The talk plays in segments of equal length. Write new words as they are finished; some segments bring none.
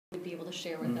would be able to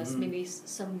share with us? Maybe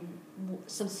some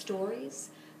stories,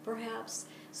 perhaps,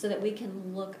 so that we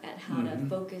can look at how to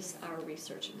focus our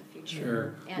research in the future.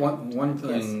 Sure. And One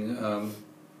thing,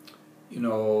 you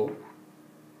know,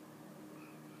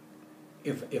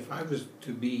 if I was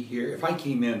to be here, if I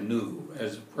came in new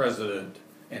as president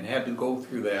and had to go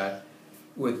through that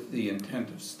with the intent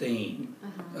of staying,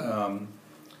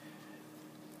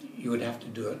 you would have to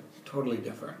do it totally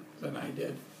different than I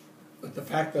did. But the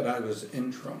fact that I was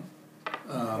interim,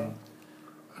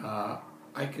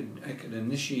 I could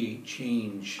initiate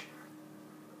change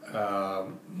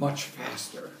much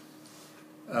faster,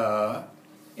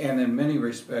 and in many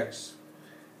respects,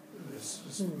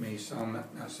 this may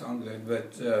not sound good,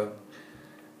 but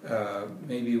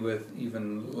maybe with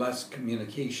even less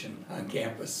communication on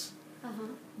campus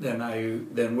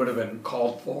than would have been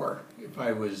called for if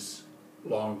I was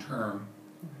long term.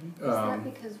 Is that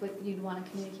because what you'd want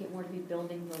to communicate more to be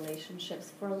building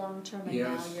relationships for long term, and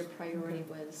now your priority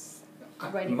was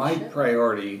writing my ship?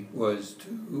 priority was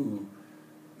to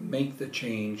make the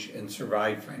change and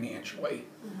survive financially.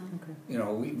 You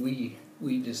know,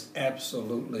 we just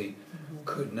absolutely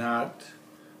could not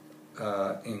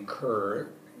incur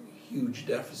huge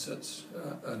deficits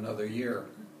another year.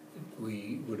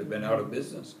 We would have been out of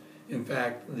business. In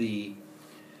fact, the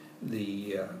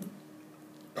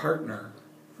partner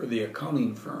for the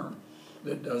accounting firm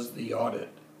that does the audit,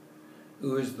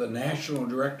 who is the national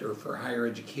director for higher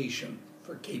education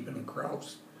for Capon and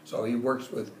Krause, so he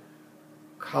works with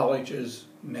colleges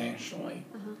nationally,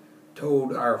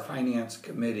 told our finance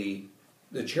committee,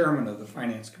 the chairman of the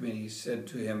finance committee said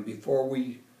to him before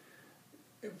we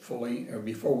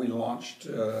launched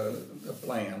the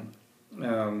plan,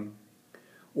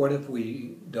 what if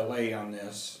we delay on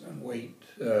this and wait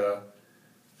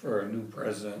for a new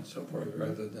president and so forth,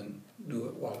 rather than do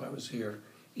it while I was here?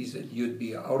 He said, you'd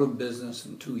be out of business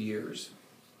in 2 years.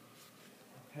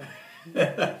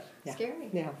 Scary.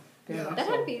 Yeah. That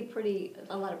had to be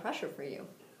a lot of pressure for you.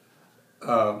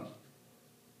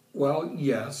 Well,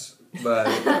 yes, but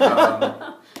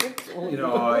you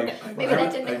know, Maybe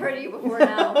that didn't occur to you before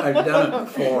now. I've done it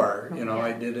before. You know,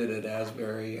 I did it at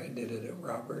Asbury. I did it at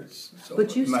Roberts. So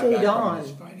But you my stayed background on.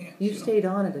 is finance, You know. stayed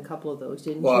on at a couple of those,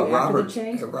 didn't Well, you? After Roberts, the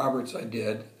change. at Roberts, I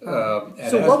did. At So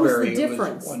Asbury, what was the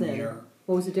difference it was 1 then? year.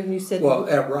 What was the difference? You said. Well,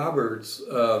 at Roberts,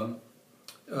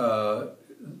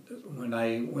 when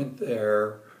I went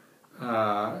there,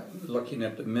 looking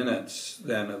at the minutes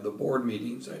then of the board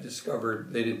meetings, I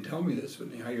discovered, they didn't tell me this when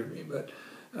they hired me, but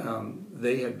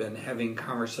they had been having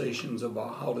conversations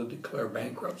about how to declare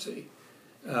bankruptcy.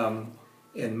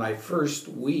 In my first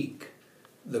week,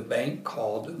 the bank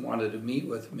called and wanted to meet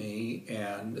with me,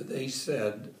 and they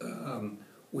said,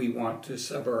 we want to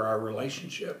sever our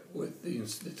relationship with the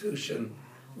institution.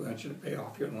 We want you to pay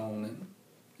off your loan and,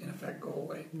 in effect, go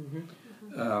away.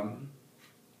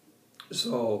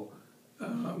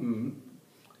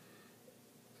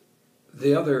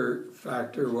 The other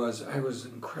factor was I was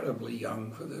incredibly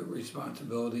young for the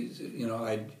responsibilities. You know,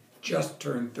 I'd just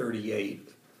turned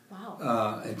 38.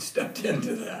 Wow. And stepped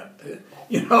into that,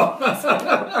 you know.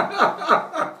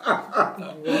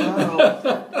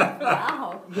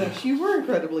 Wow. Yes, you were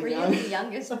incredibly Were young. you the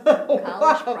youngest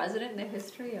college president in the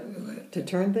history of... To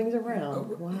turn things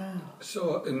around. Wow.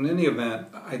 So in any event,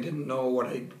 I didn't know what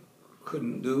I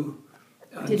couldn't do.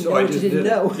 And Didn't so know I what you just didn't did it.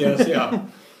 know. Yes, yeah.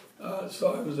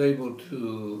 So I was able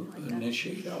to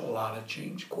initiate a lot of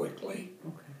change quickly.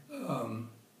 Okay.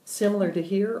 Similar to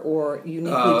here or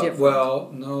uniquely different?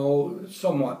 Well, no,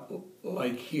 somewhat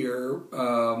like here.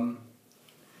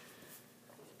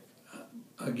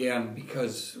 Again,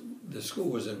 because the school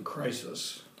was in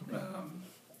crisis.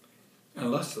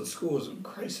 Unless the school is in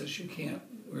crisis, you can't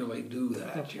really do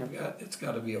that. Okay. It's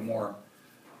got to be a more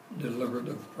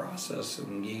deliberative process,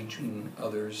 engaging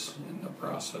others in the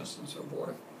process and so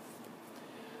forth.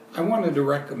 I wanted to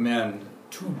recommend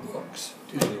 2 books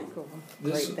to you. Cool.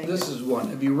 This Great, thank this you. is one.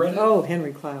 Have you read it? Oh,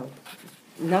 Henry Cloud.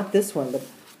 Not this one, but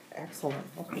excellent.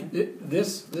 Okay.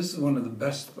 This is one of the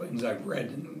best things I've read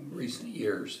in recent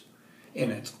years,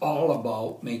 and it's all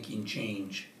about making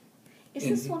change. Is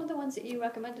this one of the ones that you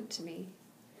recommended to me?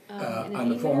 In an On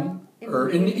the email? phone?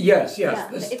 Yes. Yeah,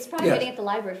 This, it's probably yes. waiting at the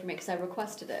library for me because I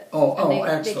requested it. Oh, And they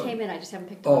excellent. came in, I just haven't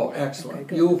picked it up Oh, yet.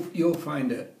 excellent. Okay, You'll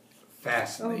find it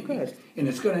fascinating. Oh, good. And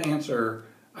it's going to answer,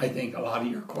 I think, a lot of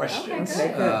your questions.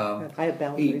 Okay, good. I have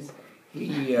boundaries.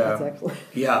 That's excellent.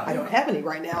 Yeah. I don't have any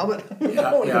right now, but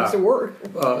Yeah, when it comes to work.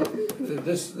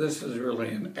 This is really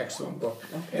an excellent book.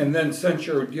 Okay. And then since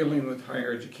you're dealing with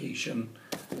higher education,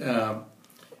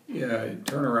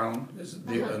 Turnaround is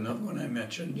another one I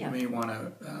mentioned. Yeah. You may want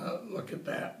to look at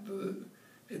that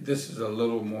this is a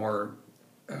little more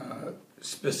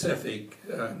specific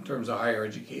in terms of higher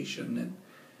education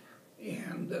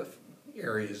and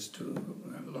areas to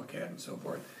look at and so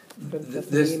forth.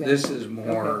 This is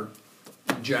more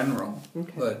general,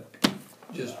 but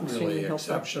just really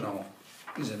exceptional.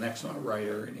 He's an excellent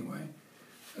writer anyway.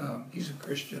 He's a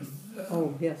Christian.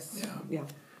 Oh, yes. Yeah.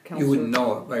 Counselor. You wouldn't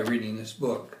know it by reading this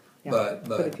book, but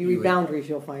if you read Boundaries,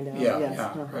 you'll find out. Yeah, yes.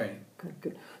 yeah, right.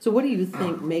 Good. So, what do you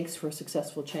think makes for a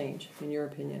successful change, in your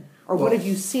opinion, or what have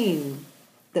you seen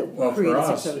that Well, for creates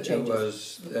us, successful it changes?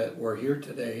 was that we're here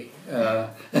today.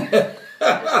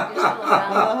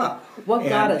 What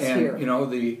got us here? You know,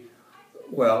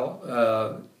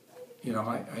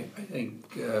 I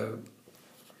think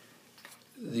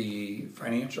the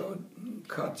financial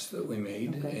cuts that we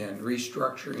made and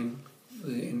restructuring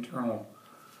the internal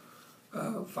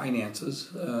finances.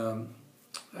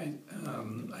 I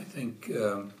think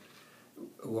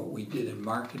what we did in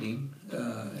marketing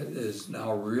is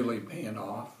now really paying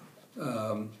off.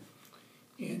 And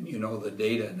you know, the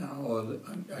data now,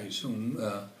 I assume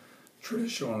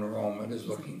traditional enrollment is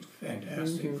looking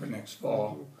fantastic for next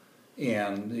fall.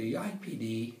 And the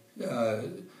IPD,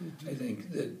 I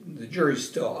think that the jury's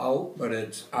still out, but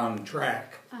it's on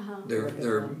track.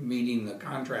 They're meeting the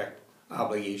contract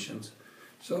obligations.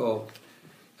 So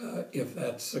if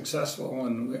that's successful,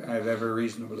 and I have every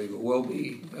reason to believe it will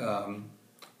be,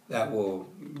 that will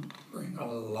bring a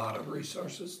lot of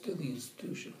resources to the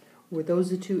institution. Were those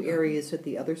the two areas at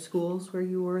the other schools where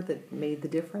you were that made the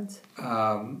difference?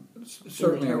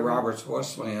 Certainly at Roberts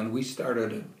Wesleyan, we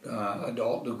started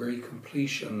adult degree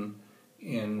completion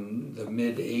in the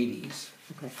mid-'80s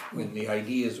when the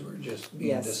ideas were just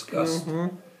being discussed.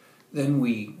 Then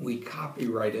we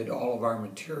copyrighted all of our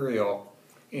material,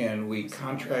 and we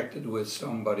contracted with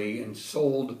somebody and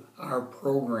sold our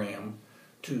program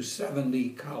to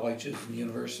 70 colleges and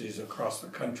universities across the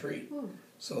country.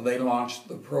 So they launched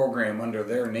the program under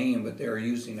their name, but they were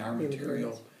using our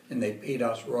material, and they paid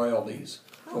us royalties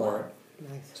for it.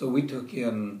 Nice. So we took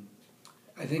in,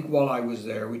 I think while I was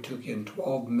there, we took in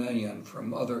 $12 million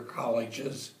from other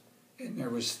colleges, and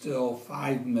there was still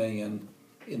 $5 million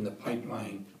in the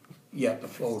pipeline yet to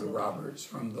flow to Roberts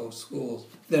from those schools.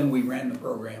 Then we ran the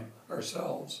program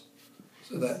ourselves.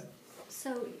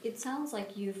 So it sounds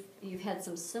like you've had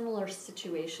some similar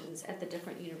situations at the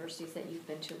different universities that you've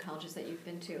been to, colleges that you've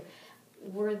been to.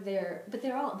 But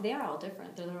they are all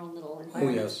different. They're their own little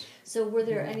environment. Oh, yes. So were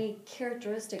there any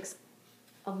characteristics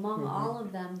among all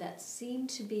of them that seem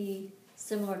to be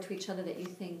similar to each other that you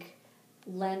think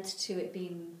lent to it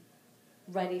being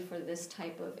ready for this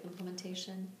type of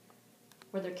implementation?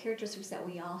 Were there characteristics that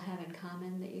we all have in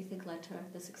common that you think led to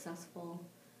the successful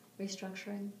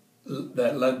restructuring?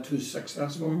 That led to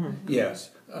successful? Yes.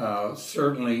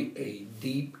 Certainly a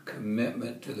deep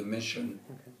commitment to the mission.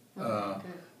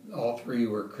 All three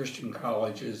were Christian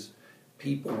colleges.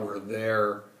 People were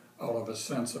there out of a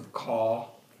sense of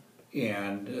call,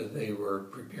 and they were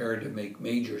prepared to make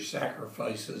major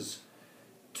sacrifices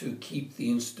to keep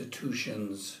the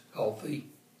institutions healthy.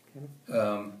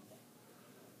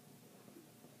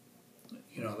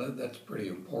 That's pretty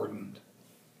important.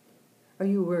 Are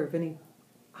you aware of any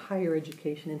higher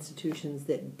education institutions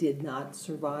that did not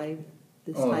survive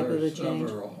this type of a change?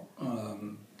 Several. I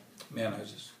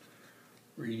was just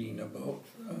reading about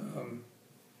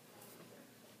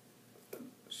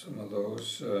some of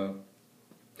those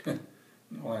in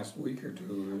the last week or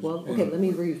two. Well, let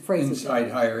me rephrase it.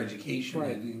 Inside higher education,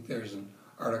 Right. I think there's an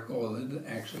article that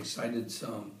actually cited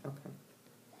some.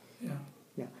 Yeah.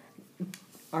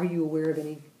 Are you aware of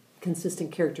any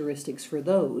consistent characteristics for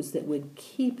those that would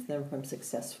keep them from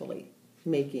successfully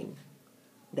making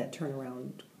that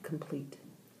turnaround complete?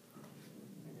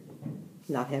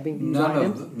 Not having these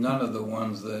items? None of the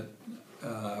ones that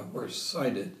were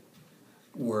cited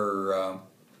were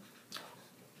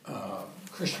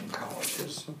Christian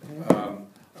colleges.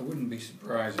 I wouldn't be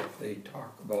surprised if they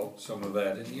talk about some of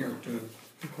that in here too.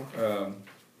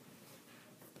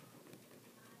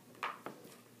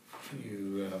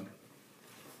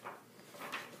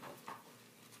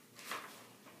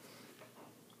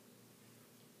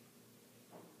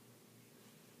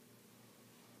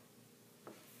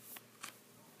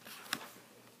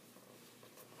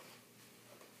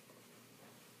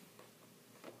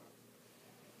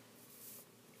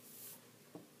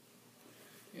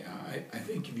 I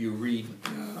think if you read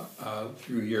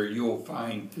through here, you'll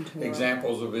find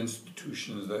examples of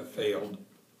institutions that failed.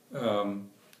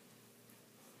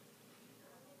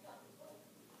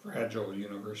 Fragile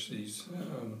universities,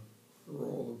 the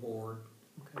role of the board,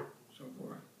 so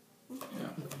forth. Yeah.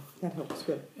 That helps,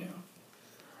 good. Yeah.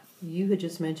 You had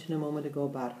just mentioned a moment ago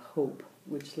about hope,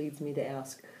 which leads me to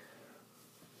ask,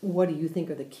 what do you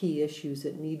think are the key issues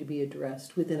that need to be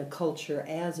addressed within a culture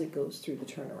as it goes through the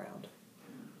turnaround?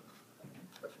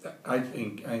 I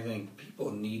think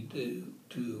people need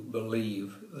to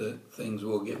believe that things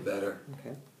will get better,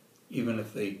 Okay. even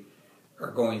if they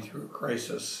are going through a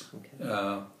crisis.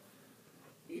 Okay.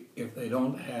 If they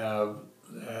don't have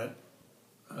that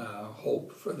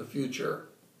hope for the future,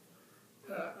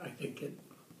 I think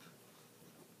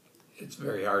it's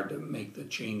very hard to make the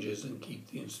changes and keep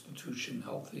the institution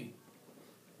healthy.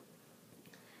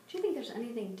 Do you think there's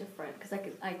anything different? Because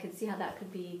I could see how that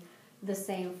could be the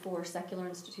same for secular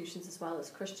institutions as well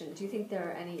as Christian. Do you think there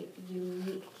are any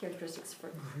unique characteristics for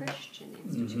Christian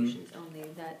institutions only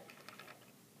that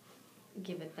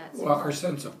give it that? Well, our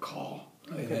sense of call.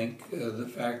 I think the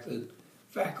fact that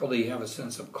faculty have a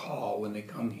sense of call when they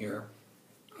come here.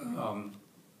 For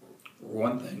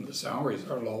one thing, the salaries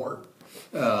are lower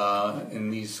in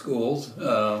these schools.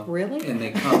 Really? And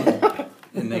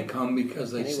they come because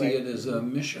they see it as a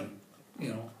mission,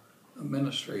 a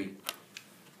ministry.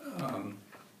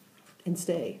 And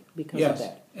stay because Yes, of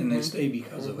that. and they stay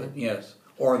because of it. Yes,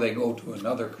 or they go to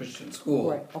another Christian school.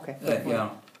 Right. Okay.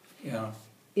 Yeah.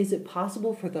 Is it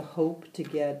possible for the hope to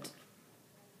get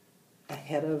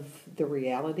ahead of the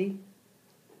reality,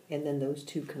 and then those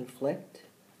two conflict?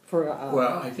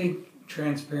 Well, I think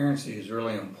transparency is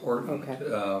really important. Okay.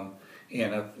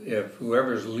 And if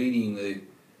whoever's leading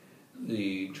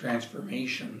the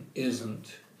transformation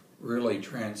isn't really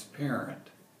transparent,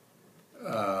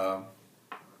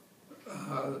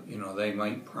 they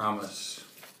might promise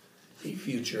a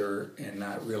future and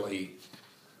not really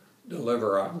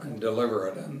deliver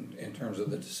it in terms of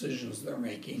the decisions they're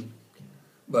making.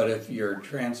 But if you're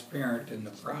transparent in the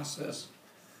process,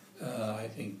 I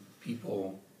think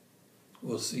people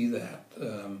will see that.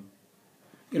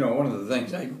 One of the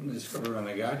things I discovered when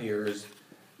I got here is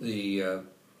the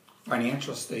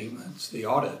financial statements, the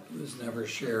audit was never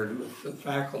shared with the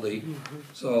faculty.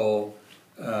 So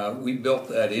we built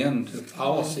that into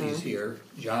policies here.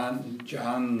 John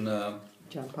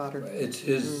Potter. It's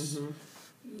his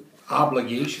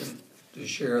obligation to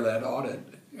share that audit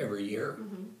every year.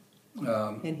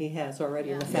 And he has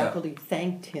already, and the faculty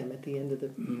thanked him at the end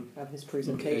of his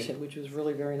presentation, which was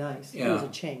really very nice. It was a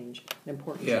change, an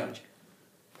important change.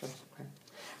 Okay.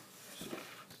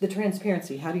 The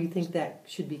transparency, how do you think that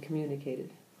should be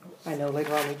communicated? I know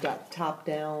later on we've got top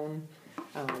down.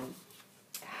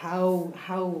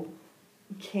 How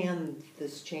can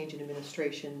this change in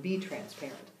administration be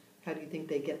transparent? How do you think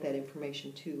they get that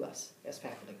information to us as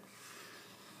faculty?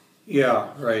 Yeah,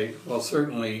 right. Well,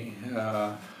 certainly,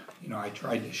 I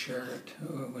tried to share it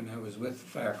when I was with the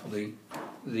faculty.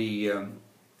 The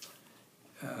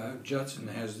Judson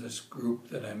has this group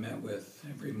that I met with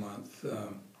every month,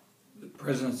 the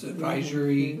President's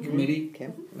Advisory Committee,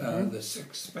 the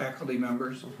 6 faculty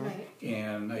members,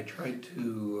 and I tried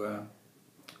to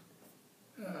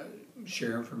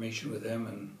share information with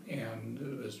them, and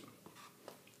it was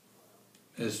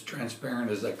as transparent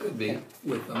as I could be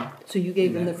with them. So you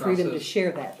gave them the freedom process. to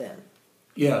share that then?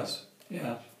 Yes,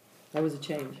 yeah. That was a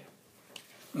change.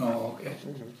 Oh, okay.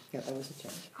 Yeah, that was a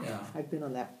change. Yeah. I've been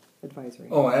on that advisory.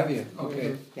 Oh, have you?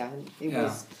 Okay. Yeah, and it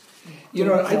was...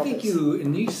 I think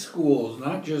in these schools,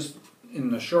 not just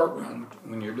in the short run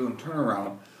when you're doing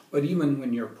turnaround, but even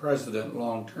when you're president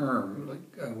long term,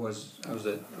 like I was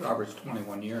at Roberts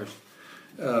 21 years,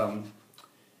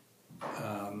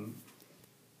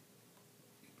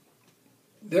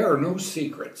 there are no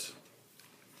secrets,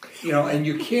 and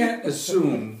you can't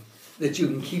assume that you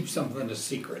can keep something a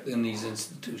secret in these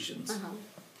institutions.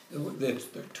 They're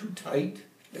too tight,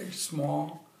 they're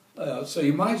small, so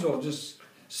you might as well just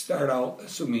start out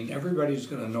assuming everybody's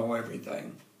going to know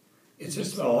everything. It's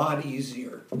just a lot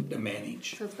easier to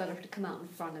manage. So it's better to come out in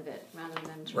front of it rather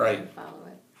than try to follow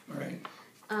it. Right.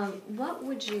 What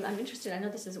would you, I'm interested, I know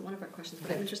this isn't one of our questions,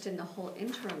 but I'm interested in the whole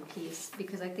interim piece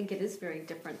because I think it is very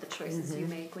different, the choices you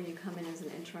make when you come in as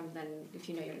an interim than if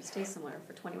you know you're going to stay somewhere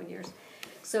for 21 years.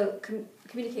 So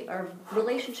communicate, or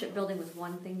relationship building was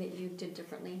one thing that you did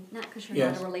differently. Not because you're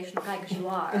not a relational guy, because you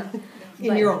are.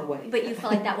 In your own way. But you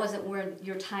felt like that wasn't where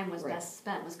your time was best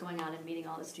spent, was going out and meeting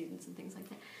all the students and things like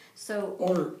that. So,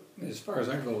 or as far as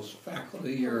that goes,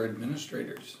 faculty or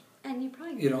administrators. And you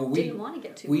probably didn't want to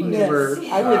get too we close. Never,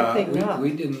 I would think not.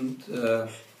 We didn't,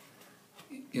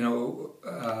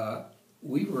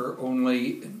 we were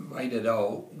only invited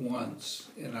out once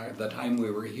in the time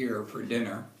we were here for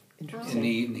dinner in the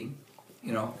evening,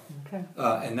 Okay.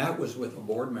 and that was with a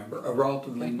board member, a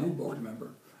relatively new board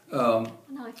member. Now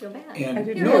I feel bad. And I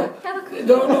do Here, too. have a cookie.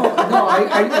 no,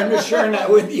 I'm just sharing that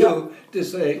with you to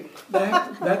say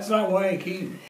that's not why I came.